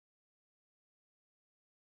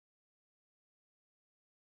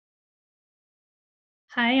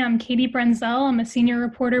Hi, I'm Katie Brenzel. I'm a senior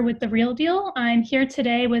reporter with The Real Deal. I'm here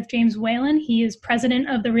today with James Whelan. He is president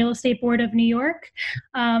of the Real Estate Board of New York.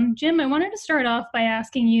 Jim, I wanted to start off by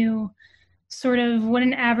asking you sort of what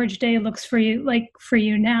an average day looks for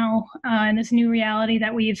you now in this new reality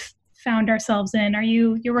that we've found ourselves in.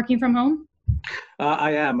 You're working from home?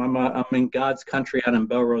 I am. I'm in God's country out in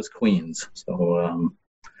Belrose, Queens. So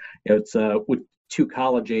it's with two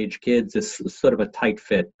college-age kids. It's sort of a tight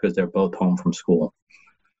fit because they're both home from school.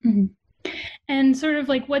 Mm-hmm. And sort of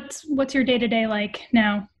like what's your day-to-day like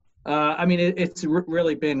now? It's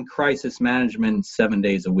really been crisis management 7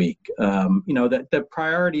 days a week. The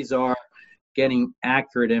priorities are getting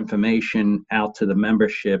accurate information out to the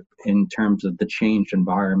membership in terms of the changed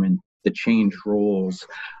environment, the changed rules.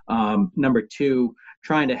 Number two,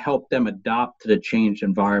 trying to help them adopt to the changed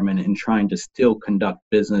environment and trying to still conduct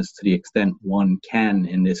business to the extent one can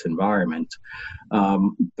in this environment.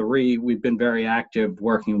 Three, we've been very active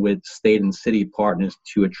working with state and city partners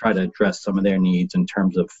to try to address some of their needs in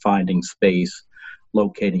terms of finding space,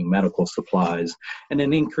 locating medical supplies. And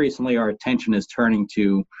then increasingly our attention is turning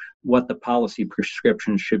to what the policy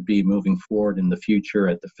prescription should be moving forward in the future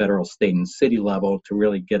at the federal, state, and city level to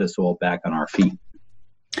really get us all back on our feet.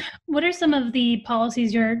 What are some of the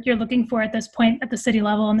policies you're looking for at this point at the city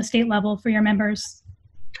level and the state level for your members?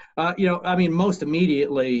 Most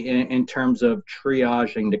immediately in terms of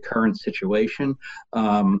triaging the current situation,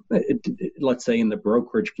 let's say in the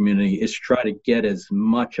brokerage community, is try to get as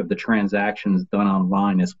much of the transactions done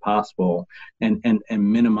online as possible and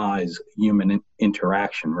minimize human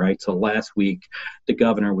interaction, right? So last week, the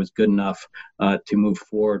governor was good enough to move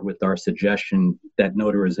forward with our suggestion that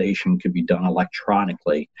notarization could be done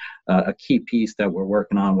electronically. A key piece that we're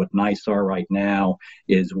working on with NYSAR right now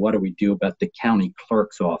is what do we do about the county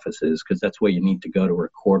clerk's offices, because that's where you need to go to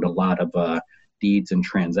record a lot of deeds and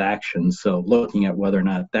transactions. So looking at whether or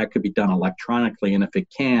not that could be done electronically, and if it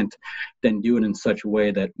can't, then do it in such a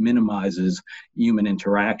way that minimizes human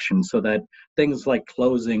interaction so that things like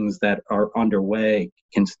closings that are underway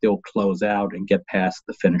can still close out and get past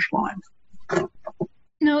the finish line.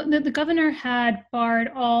 No, the governor had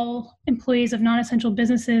barred all employees of non-essential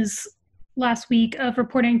businesses last week of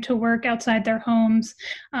reporting to work outside their homes.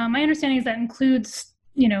 My understanding is that includes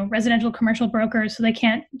residential commercial brokers, so they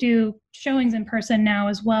can't do showings in person now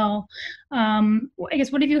as well. I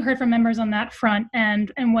guess, what have you heard from members on that front,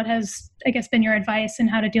 and what has, I guess, been your advice in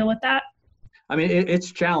how to deal with that?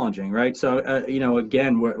 It's challenging, right? So,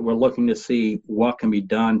 again, we're looking to see what can be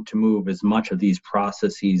done to move as much of these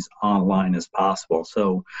processes online as possible.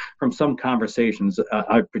 So from some conversations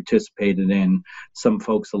I've participated in, some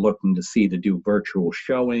folks are looking to see to do virtual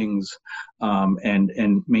showings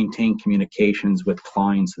and maintain communications with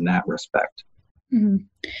clients in that respect. Mm-hmm.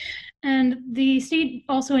 And the state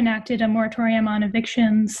also enacted a moratorium on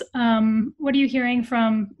evictions. What are you hearing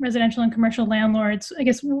from residential and commercial landlords? I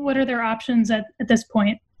guess, what are their options at this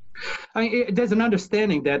point? There's an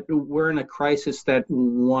understanding that we're in a crisis that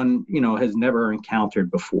one, has never encountered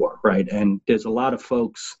before, right? And there's a lot of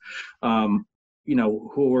folks,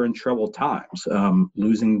 who are in troubled times,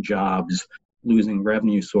 losing jobs, losing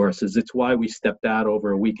revenue sources. It's why we stepped out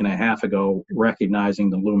over a week and a half ago,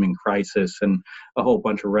 recognizing the looming crisis, and a whole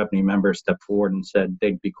bunch of revenue members stepped forward and said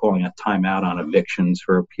they'd be calling a timeout on evictions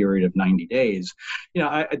for a period of 90 days.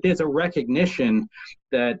 There's a recognition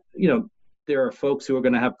that, there are folks who are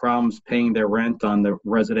going to have problems paying their rent on the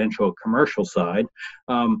residential commercial side.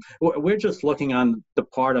 We're just looking on the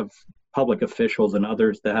part of public officials and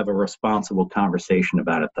others to have a responsible conversation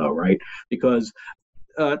about it, though, right? Because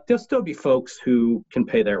there'll still be folks who can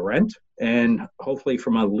pay their rent, and hopefully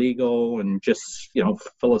from a legal and just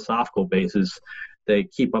philosophical basis, they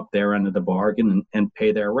keep up their end of the bargain and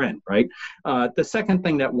pay their rent, right? The second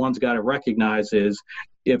thing that one's got to recognize is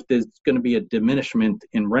if there's going to be a diminishment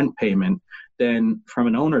in rent payment, then from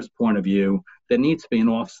an owner's point of view, there needs to be an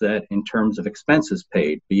offset in terms of expenses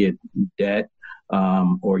paid, be it debt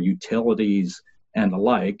or utilities and the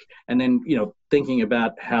like. And then, thinking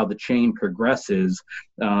about how the chain progresses,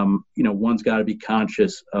 one's got to be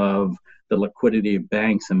conscious of the liquidity of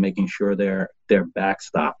banks and making sure they're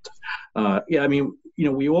backstopped.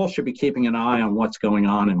 We all should be keeping an eye on what's going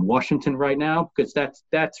on in Washington right now, because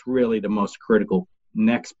that's really the most critical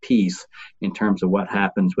next piece in terms of what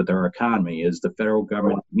happens with our economy. Is the federal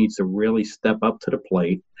government needs to really step up to the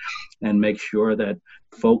plate and make sure that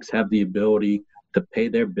folks have the ability to pay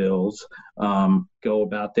their bills, go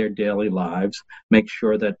about their daily lives, make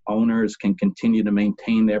sure that owners can continue to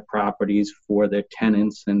maintain their properties for their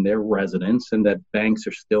tenants and their residents, and that banks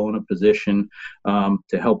are still in a position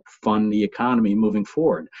to help fund the economy moving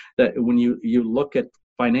forward. That when you look at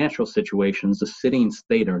financial situations, the city and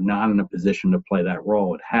state are not in a position to play that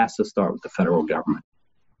role. It has to start with the federal government.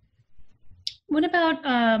 What about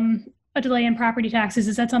a delay in property taxes?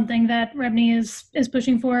 Is that something that REBNY is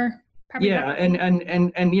pushing for? Yeah,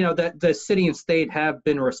 and you know that the city and state have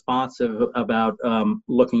been responsive about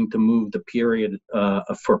looking to move the period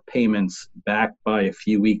for payments back by a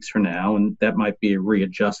few weeks from now, and that might be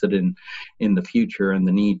readjusted in the future, and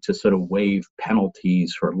the need to sort of waive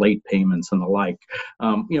penalties for late payments and the like.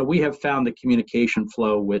 You know, we have found the communication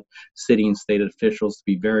flow with city and state officials to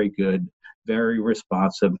be very good, very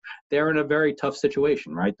responsive. They're in a very tough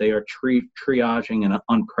situation, right? They are triaging an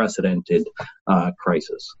unprecedented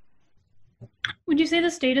crisis. Would you say the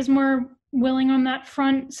state is more willing on that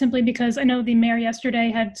front, simply because I know the mayor yesterday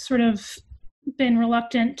had sort of been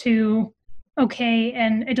reluctant to okay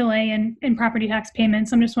and a delay in property tax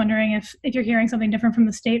payments? I'm just wondering if you're hearing something different from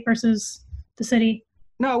the state versus the city.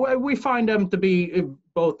 No, we find them to be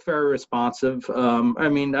both very responsive. I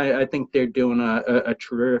mean, I think they're doing a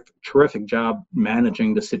terrific job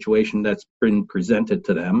managing the situation that's been presented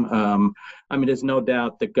to them. I mean, there's no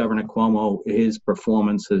doubt that Governor Cuomo, his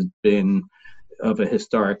performance has been of a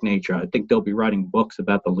historic nature. I think they'll be writing books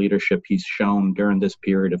about the leadership he's shown during this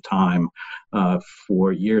period of time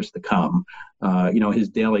for years to come. You know, his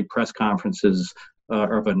daily press conferences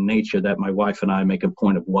are of a nature that my wife and I make a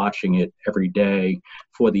point of watching it every day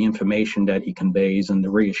for the information that he conveys and the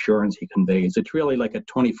reassurance he conveys. It's really like a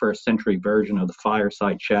 21st century version of the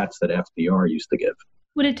fireside chats that FDR used to give.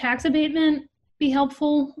 Would a tax abatement be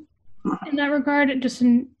helpful in that regard, just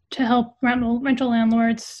to help rental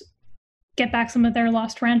landlords get back some of their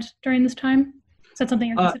lost rent during this time? Is that something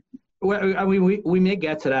you're considering? Well, I mean, we may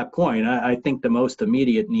get to that point. I think the most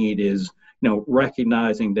immediate need is, you know,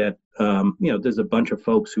 recognizing that, you know, there's a bunch of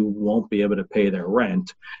folks who won't be able to pay their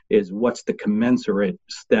rent. Is what's the commensurate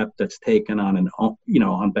step that's taken on you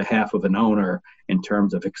know, on behalf of an owner in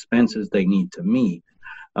terms of expenses they need to meet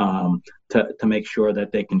to make sure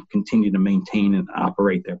that they can continue to maintain and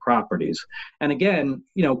operate their properties. And again,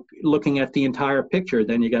 you know, looking at the entire picture,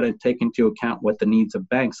 then you got to take into account what the needs of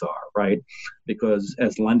banks are, right? Because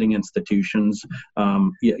as lending institutions,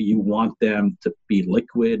 you want them to be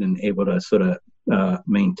liquid and able to sort of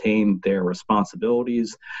maintain their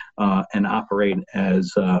responsibilities and operate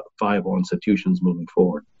as viable institutions moving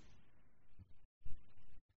forward.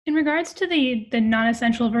 In regards to the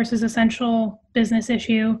non-essential versus essential business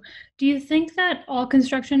issue, do you think that all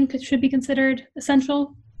construction should be considered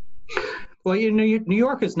essential? Well, you know, New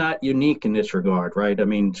York is not unique in this regard, right? I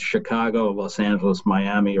mean, Chicago, Los Angeles,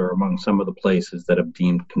 Miami are among some of the places that have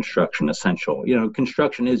deemed construction essential. You know,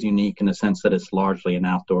 construction is unique in the sense that it's largely an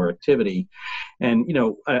outdoor activity. And, you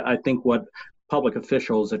know, I think what public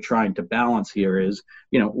officials are trying to balance here is,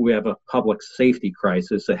 you know, we have a public safety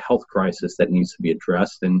crisis, a health crisis that needs to be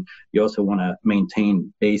addressed, and you also want to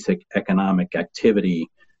maintain basic economic activity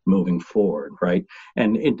moving forward, right?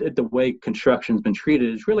 And the way construction's been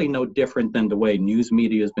treated is really no different than the way news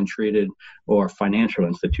media has been treated or financial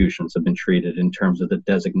institutions have been treated in terms of the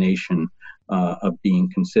designation of being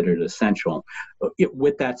considered essential.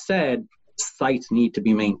 With that said, sites need to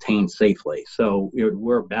be maintained safely. So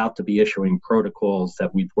we're about to be issuing protocols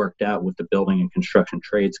that we've worked out with the Building and Construction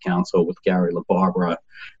Trades Council, with Gary LaBarbera,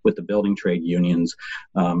 with the building trade unions,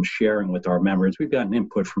 sharing with our members. We've gotten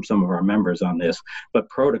input from some of our members on this, but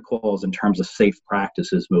protocols in terms of safe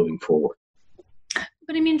practices moving forward.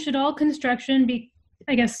 But I mean, should all construction be,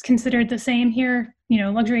 I guess, considered the same here? You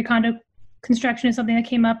know, luxury condo construction is something that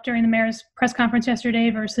came up during the mayor's press conference yesterday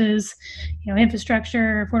versus, you know,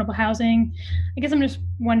 infrastructure, affordable housing. I guess I'm just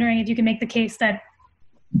wondering if you can make the case that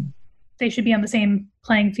they should be on the same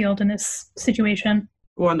playing field in this situation.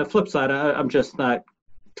 Well, on the flip side, I'm just not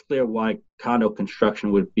clear why condo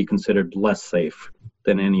construction would be considered less safe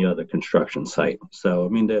than any other construction site. So, I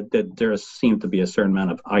mean, there seems to be a certain amount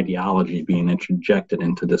of ideology being interjected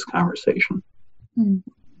into this conversation. Hmm.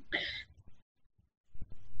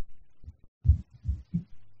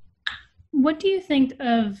 What do you think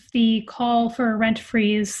of the call for a rent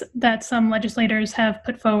freeze that some legislators have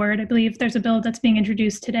put forward? I believe there's a bill that's being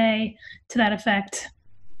introduced today to that effect.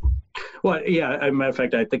 Well, yeah, as a matter of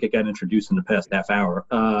fact, I think it got introduced in the past half hour.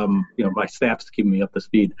 You know, my staff's keeping me up to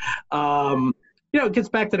speed. You know, it gets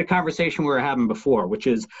back to the conversation we were having before, which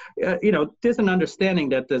is, you know, there's an understanding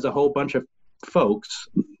that there's a whole bunch of folks,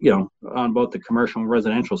 you know, on both the commercial and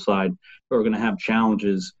residential side who are going to have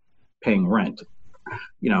challenges paying rent.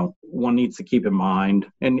 You know, one needs to keep in mind,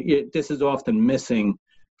 and this is often missing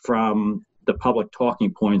from the public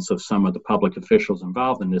talking points of some of the public officials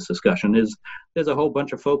involved in this discussion, is there's a whole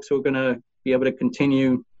bunch of folks who are going to be able to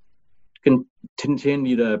continue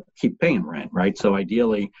continue to keep paying rent, right? So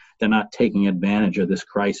ideally, they're not taking advantage of this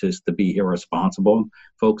crisis to be irresponsible.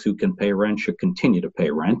 Folks who can pay rent should continue to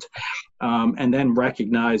pay rent. And then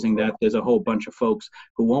recognizing that there's a whole bunch of folks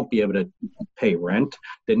who won't be able to pay rent.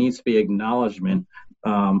 There needs to be acknowledgement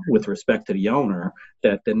with respect to the owner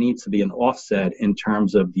that there needs to be an offset in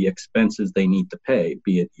terms of the expenses they need to pay,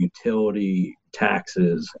 be it utility,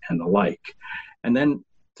 taxes, and the like. And then,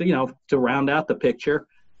 to round out the picture,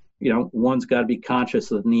 one's got to be conscious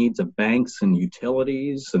of the needs of banks and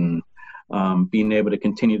utilities and being able to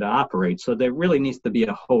continue to operate. So there really needs to be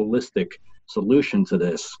a holistic solution to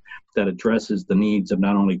this that addresses the needs of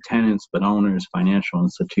not only tenants, but owners, financial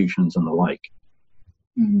institutions, and the like.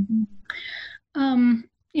 Mm-hmm.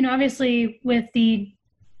 Obviously, with the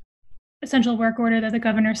essential work order that the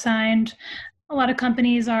governor signed, a lot of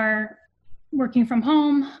companies are working from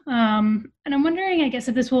home. And I'm wondering, I guess,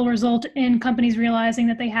 if this will result in companies realizing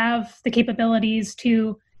that they have the capabilities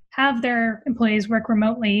to have their employees work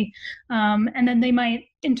remotely. And then they might,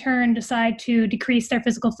 in turn, decide to decrease their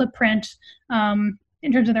physical footprint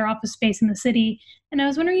in terms of their office space in the city. And I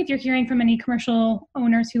was wondering if you're hearing from any commercial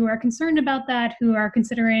owners who are concerned about that, who are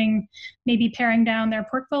considering maybe paring down their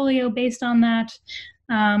portfolio based on that.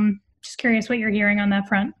 Just curious what you're hearing on that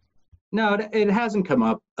front. No, it hasn't come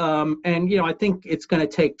up. And I think it's going to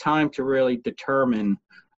take time to really determine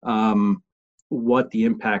what the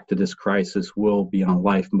impact of this crisis will be on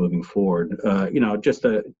life moving forward. Just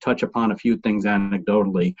to touch upon a few things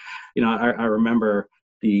anecdotally, I remember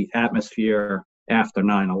the atmosphere after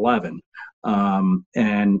 9/11,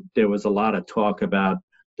 and there was a lot of talk about,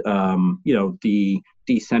 the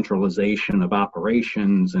decentralization of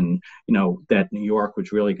operations, and that New York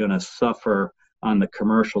was really going to suffer on the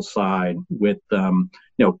commercial side with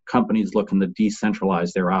companies looking to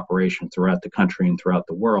decentralize their operation throughout the country and throughout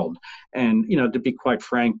the world. And to be quite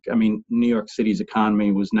frank, I mean, New York City's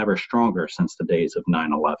economy was never stronger since the days of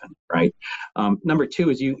 9/11, right? Number two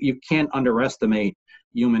is you can't underestimate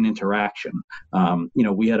human interaction.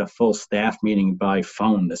 We had a full staff meeting by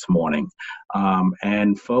phone this morning,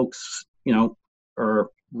 and folks are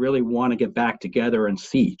really want to get back together and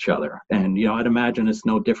see each other. And, I'd imagine it's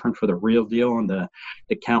no different for the Real Deal and the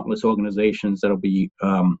countless organizations that'll be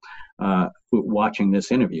watching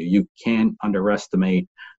this interview. You can't underestimate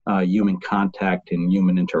human contact and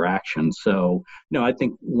human interaction. So, I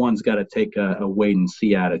think one's got to take a wait and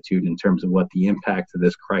see attitude in terms of what the impact of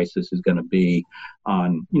this crisis is going to be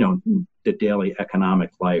on, the daily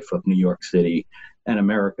economic life of New York City and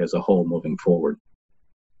America as a whole moving forward.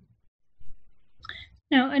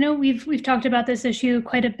 Now, I know we've talked about this issue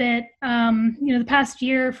quite a bit. The past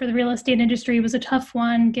year for the real estate industry was a tough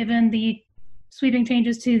one, given the sweeping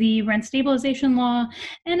changes to the rent stabilization law,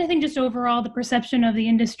 and I think just overall the perception of the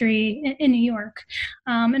industry in New York.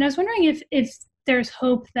 And I was wondering if there's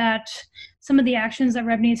hope that some of the actions that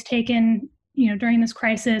REBNY'S taken, during this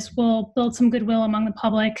crisis will build some goodwill among the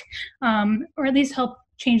public, or at least help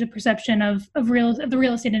change the perception of the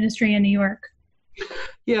real estate industry in New York.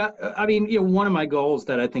 Yeah, I mean, one of my goals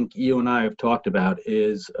that I think you and I have talked about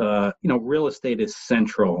is, real estate is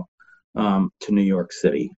central to New York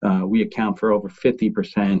City. We account for over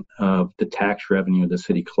 50% of the tax revenue the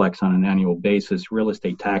city collects on an annual basis. Real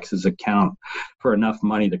estate taxes account for enough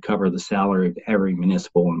money to cover the salary of every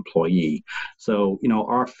municipal employee. So,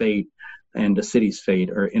 our fate and the city's fate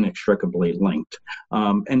are inextricably linked.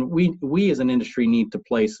 And we as an industry need to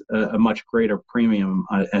place a much greater premium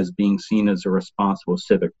as being seen as a responsible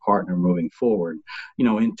civic partner moving forward.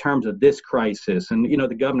 In terms of this crisis, and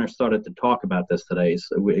the governor started to talk about this today.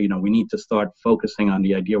 So we need to start focusing on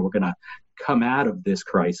the idea we're going to come out of this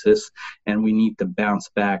crisis, and we need to bounce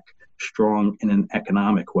back strong in an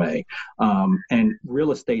economic way. And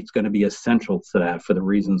real estate's going to be essential to that for the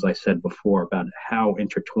reasons I said before about how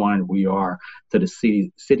intertwined we are to the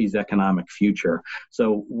city's economic future.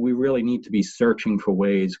 So we really need to be searching for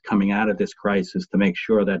ways coming out of this crisis to make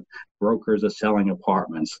sure that brokers are selling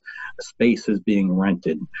apartments, space is being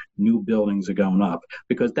rented, new buildings are going up,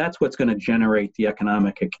 because that's what's going to generate the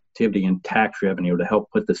economic activity and tax revenue to help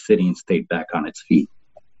put the city and state back on its feet.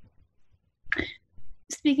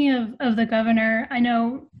 Speaking of the governor, I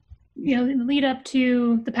know, lead up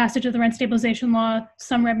to the passage of the rent stabilization law,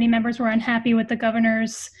 some REBNY members were unhappy with the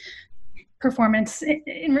governor's performance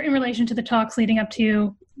in relation to the talks leading up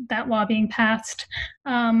to that law being passed.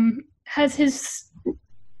 Have his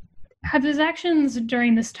actions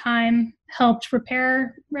during this time helped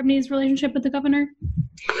repair REBNY's relationship with the governor?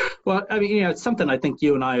 Well, I mean, it's something I think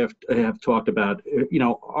you and I have talked about.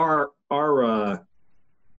 Our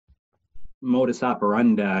modus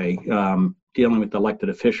operandi dealing with elected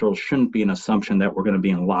officials shouldn't be an assumption that we're going to be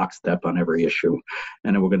in lockstep on every issue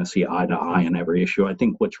and that we're going to see eye to eye on every issue. I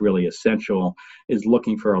think what's really essential is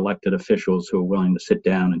looking for elected officials who are willing to sit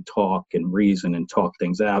down and talk and reason and talk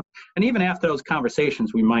things out. And even after those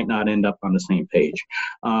conversations, we might not end up on the same page.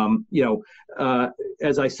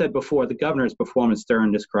 As I said before, the governor's performance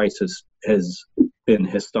during this crisis has been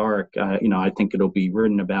historic. I think it'll be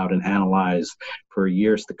written about and analyzed for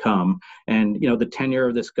years to come. And, the tenure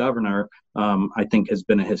of this governor, I think, has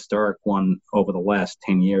been a historic one over the last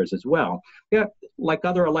 10 years as well. Yeah, like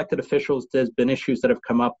other elected officials, there's been issues that have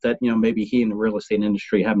come up that, maybe he and the real estate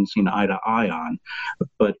industry haven't seen eye to eye on.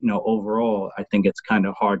 But, overall, I think it's kind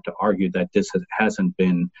of hard to argue that this hasn't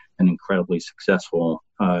been an incredibly successful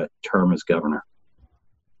term as governor.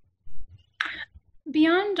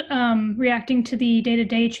 Beyond reacting to the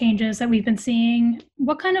day-to-day changes that we've been seeing,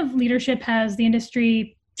 what kind of leadership has the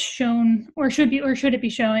industry shown, or should it be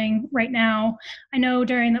showing right now? I know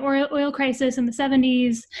during the oil crisis in the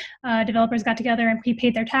 70s, developers got together and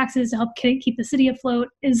prepaid their taxes to help keep the city afloat.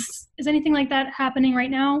 Is anything like that happening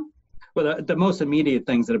right now? Well, the most immediate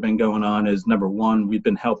things that have been going on is, number one, we've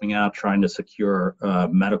been helping out trying to secure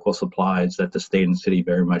medical supplies that the state and city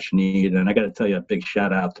very much need. And I got to tell you, a big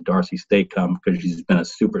shout out to Darcy Stacom, because she's been a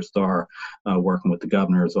superstar working with the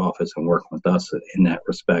governor's office and working with us in that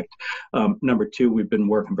respect. Number two, we've been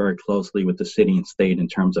working very closely with the city and state in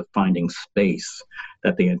terms of finding space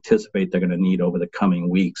that they anticipate they're going to need over the coming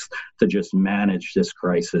weeks to just manage this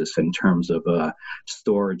crisis in terms of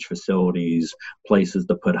storage facilities, places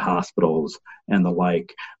to put hospitals, and the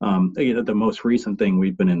like. The most recent thing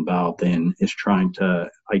we've been involved in is trying to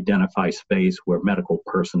identify space where medical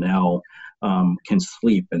personnel can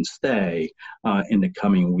sleep and stay in the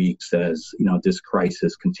coming weeks as this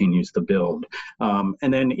crisis continues to build.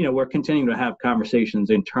 And then we're continuing to have conversations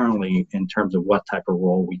internally in terms of what type of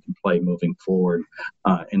role we can play moving forward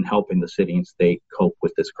in helping the city and state cope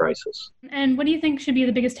with this crisis. And what do you think should be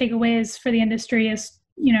the biggest takeaways for the industry as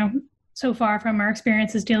so far from our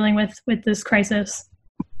experiences dealing with this crisis?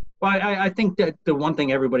 Well, I think that the one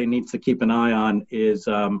thing everybody needs to keep an eye on is,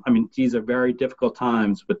 these are very difficult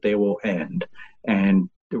times, but they will end. And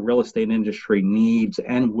the real estate industry needs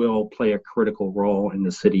and will play a critical role in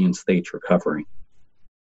the city and state's recovery.